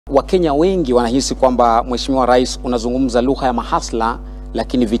Wakenya wengi wanahisi kwamba Mheshimiwa Rais unazungumza lugha ya mahasla,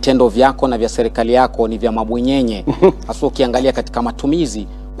 lakini vitendo vyako na vya serikali yako ni vya mabwenyenye. Hasa ukiangalia katika matumizi.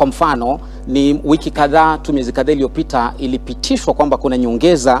 Kwa mfano, ni wiki kadhaa tu, miezi kadhaa iliyopita ilipitishwa kwamba kuna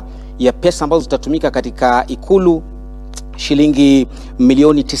nyongeza ya pesa ambazo zitatumika katika Ikulu, shilingi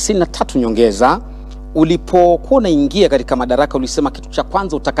milioni 93 nyongeza. Ulipokuwa unaingia katika madaraka ulisema kitu cha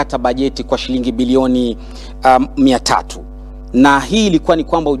kwanza utakata bajeti kwa shilingi bilioni 300. Na hii ilikuwa ni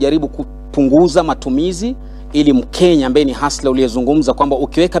kwamba ujaribu kupunguza matumizi ili Mkenya ambaye ni hasla uliyezungumza kwamba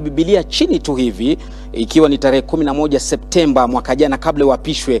ukiweka Biblia chini tu hivi, ikiwa ni tarehe 11 Septemba mwaka jana kabla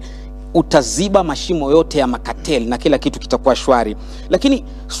uapishwe, utaziba mashimo yote ya makateli na kila kitu kitakuwa shwari. Lakini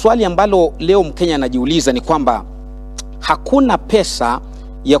swali ambalo leo Mkenya anajiuliza ni kwamba hakuna pesa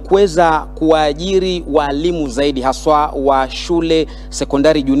ya kuweza kuwaajiri walimu zaidi, haswa wa shule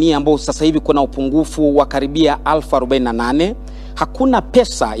sekondari junior ambao sasa hivi kuna upungufu wa karibia 1048. Hakuna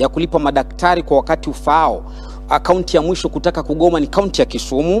pesa ya kulipa madaktari kwa wakati ufaao. Kaunti ya mwisho kutaka kugoma ni kaunti ya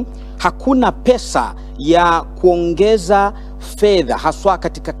Kisumu. Hakuna pesa ya kuongeza fedha haswa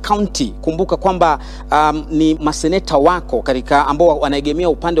katika kaunti. Kumbuka kwamba ni maseneta wako katika ambao wanaegemea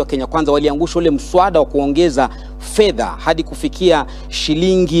upande wa Kenya Kwanza waliangusha ule mswada wa kuongeza fedha hadi kufikia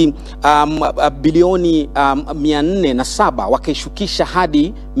shilingi bilioni 407, wakaishukisha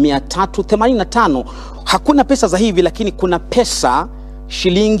hadi 385. Hakuna pesa za hivi, lakini kuna pesa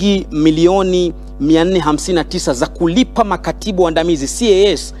shilingi milioni 459 za kulipa makatibu waandamizi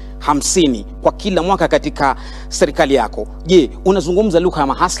CAS 50 kwa kila mwaka katika serikali yako. Je, unazungumza lugha ya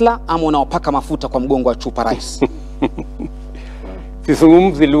mahasla ama unawapaka mafuta kwa mgongo wa chupa Rais?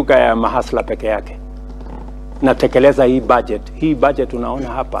 Sizungumzi lugha ya mahasla peke yake. Natekeleza hii budget. Hii budget unaona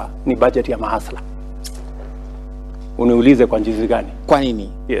hapa ni budget ya mahasla. Uniulize kwa jinsi gani? Kwa nini?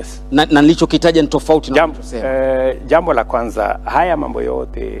 Yes. Na nilichokitaja ni tofauti na jambo la kwanza, haya mambo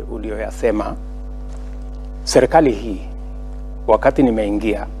yote uliyoyasema, serikali hii wakati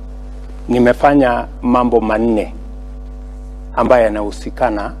nimeingia nimefanya mambo 4 ambayo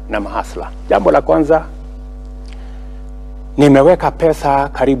yanahusikana na mahasla. Jambo la kwanza, nimeweka pesa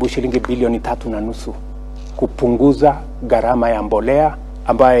karibu shilingi bilioni 3.5 kupunguza gharama ya mbolea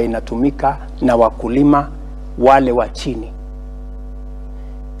ambayo inatumika na wakulima wale wa chini.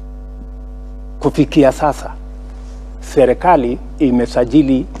 Kufikia sasa serikali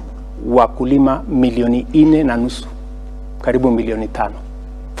imesajili wakulima milioni 4.5, karibu milioni 5.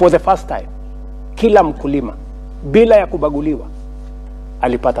 For the first time, kila mkulima bila ya kubaguliwa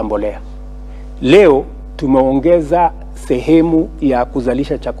alipata mbolea. Leo tumeongeza sehemu ya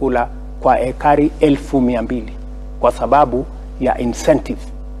kuzalisha chakula kwa ekari 1200 kwa sababu ya incentive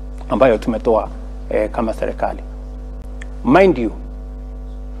ambayo tumetoa kama serikali. Mind you,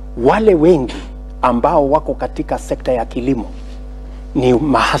 wale wengi ambao wako katika sekta ya kilimo ni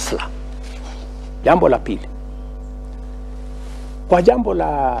mahasla. Jambo la pili, kwa jambo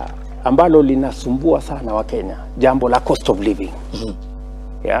la ambalo linasumbua sana Wakenya, jambo la cost of living.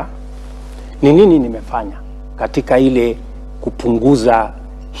 Yeah? Ni nini nimefanya katika ile kupunguza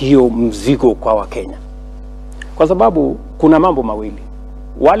hiyo mzigo kwa Wakenya? Kwa sababu kuna mambo mawili.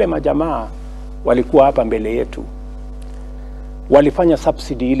 Wale majamaa walikuwa hapa mbele yetu walifanya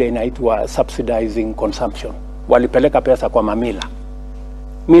subsidy ile inaitwa subsidizing consumption. Walipeleka pesa kwa mamila.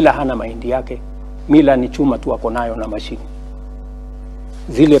 Mila hana mahindi yake. Mila ni chuma tu wako nayo na mashini.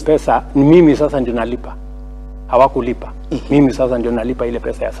 Zile pesa mimi sasa ndio nalipa. Hawakulipa. Mimi sasa ndio nalipa ile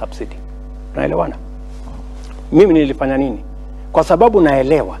pesa ya subsidy. Unaelewana? Mimi nilifanya nini? Kwa sababu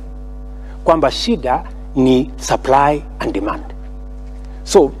naelewa kwamba shida ni supply and demand.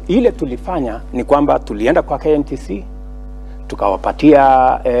 So ile tulifanya ni kwamba tulienda kwa KNTC,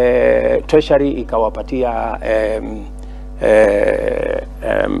 tukawapatia treasury ikawapatia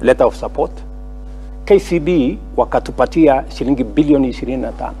letter of support. KCB wakatupatia shilingi bilioni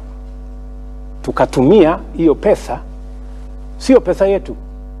 25. Tukatumia hiyo pesa, sio pesa yetu,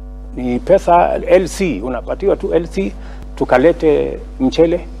 ni pesa LC, unapatiwa tu LC. Tukalete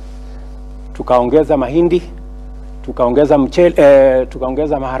mchele, tukaongeza mahindi, tukaongeza mchele,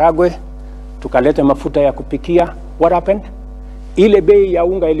 tukaongeza maharagwe, tukalete mafuta ya kupikia. What happened? Ile bei ya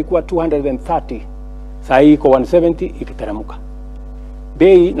unga ilikuwa 230, sasa hii iko 170, ikiteremka.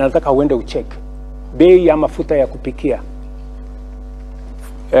 Bei, nataka uende ucheck. Bei ya mafuta ya kupikia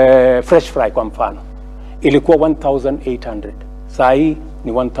fresh fry kwa mfano ilikuwa 1800, sasa hii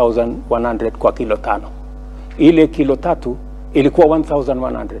ni 1100 kwa kilo 5. Ile kilo 3 ilikuwa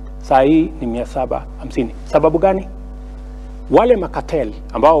 1100, sasa hii ni 750. Sababu gani? Wale makateli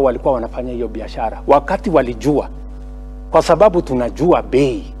ambao walikuwa wanafanya hiyo biashara wakati walijua, kwa sababu tunajua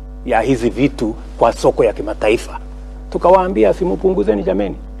bei ya hizi vitu kwa soko ya kimataifa, tukawaambia simupunguzeni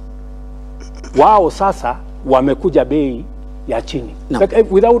jameni. Wao sasa wamekuja bei ya chini. Like,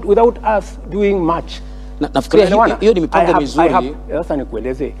 without us doing much. Nafikiria hiyo ni mipango mizuri. Sasa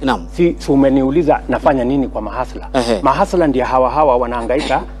nikueleze. Si umeniuliza nafanya nini kwa mahasla. Mahasla ndio hawa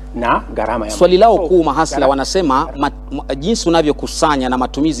wanahangaika na gharama ya swali lao kuu mahasla wanasema jinsi unavyokusanya na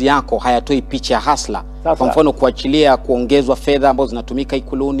matumizi yako hayatoi picha ya hasla. Kwa mfano kuachilia kuongezwa fedha ambazo zinatumika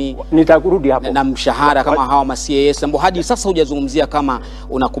Ikuluni, nitakurudi hapo, na mshahara kama hawa ma CAS ambao hadi sasa hujazungumzia kama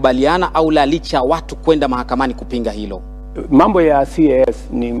unakubaliana au la, licha watu kwenda mahakamani kupinga hilo. Mambo ya CAS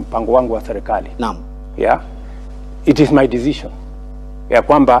ni mpango wangu wa serikali. Naam. Yeah. It is my decision. Ya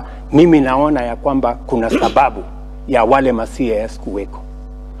kwamba mimi naona ya kwamba kuna sababu ya wale ma CAS kuweko.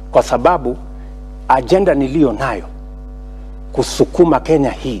 Kwa sababu agenda nilio nayo kusukuma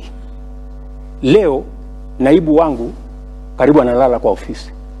Kenya hii. Leo naibu wangu karibu analala kwa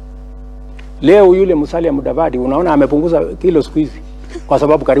ofisi. Leo yule Musalia Mudavadi unaona amepunguza kilo siku hizi kwa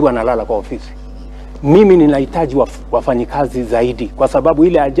sababu karibu analala kwa ofisi. Mimi ninahitaji wafanyikazi zaidi kwa sababu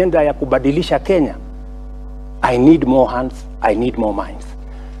ile agenda ya kubadilisha Kenya, I need more hands, I need more minds.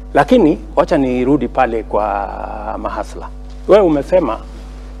 Lakini wacha nirudi pale kwa mahasla. Wewe umesema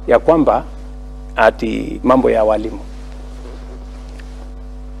ya kwamba ati mambo ya walimu.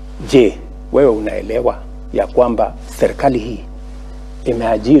 Je, wewe unaelewa ya kwamba serikali hii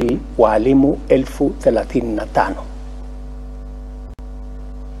imeajiri walimu 35,000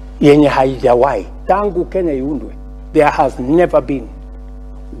 yenye haijawahi tangu Kenya iundwe? There has never been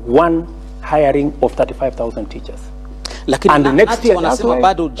one hiring of 35,000 teachers. Lakini next year wanasema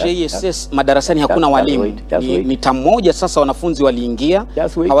bado JSS madarasani hakuna walimu. Ni tamu moja sasa wanafunzi waliingia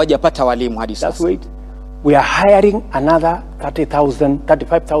hawajapata walimu hadi sasa. We are hiring another 30,000,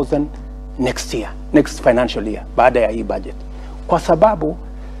 35,000 next year, next financial year baada ya hii budget. Kwa sababu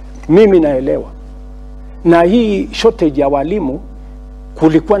mimi naelewa na hii shortage ya walimu,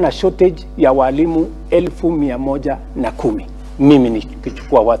 kulikuwa na shortage ya walimu 1,110 mimi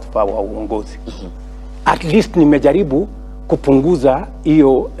nikichukua wadhifa wa uongozi. At least nimejaribu kupunguza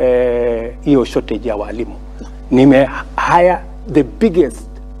hiyo shortage ya walimu. Nime hire the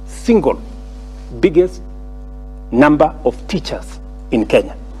biggest number of teachers in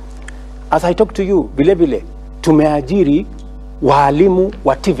Kenya. As I talk to you, vile tumeajiri walimu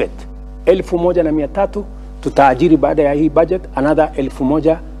wa TVET 1,300, tutaajiri baada ya hii budget another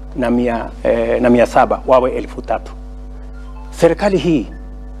 1,700 wawe 3,000. Serikali hii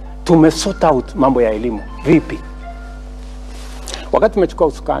tumesort out mambo ya elimu vipi? Wakati tumechukua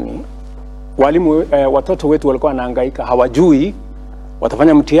usukani, walimu watoto wetu walikuwa wanahangaika, hawajui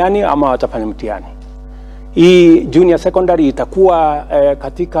watafanya mtihani ama watafanya mtihani. Hii junior secondary itakuwa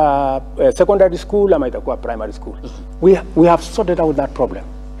katika secondary school ama itakuwa primary school. We have sorted out that problem.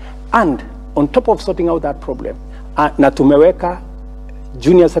 And on top of sorting out that problem, na tumeweka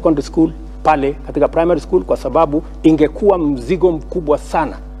junior secondary school pale katika primary school kwa sababu ingekuwa mzigo mkubwa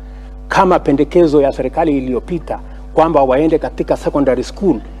sana kama pendekezo ya serikali iliyopita kwamba waende katika secondary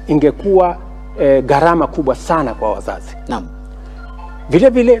school, ingekuwa gharama kubwa sana kwa wazazi. Naam.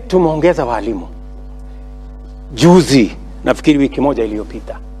 Vile tumeongeza walimu. Juzi, nafikiri wiki moja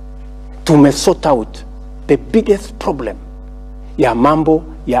iliyopita, tumesort out the biggest problem ya mambo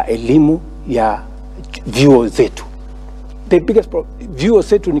ya elimu ya vyuo zetu. The biggest problem, vyuo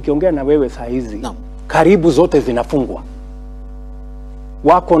zetu nikiongea na wewe saa hizi, karibu zote zinafungwa.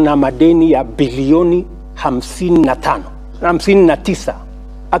 Wako na madeni ya bilioni 59,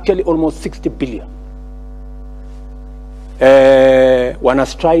 actually almost 60 billion. Wana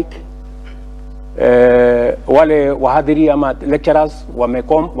strike, wale wahadhiri ama lecturers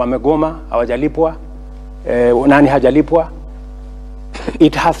wamegoma, hawajalipwa, nani hajalipwa.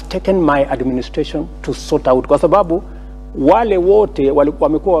 It has taken my administration to sort out, kwa sababu wale wote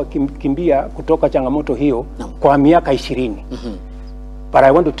wamekuwa wakimbia kutoka changamoto hiyo kwa miaka 20. But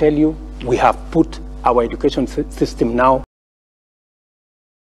I want to tell you, we have put our education system now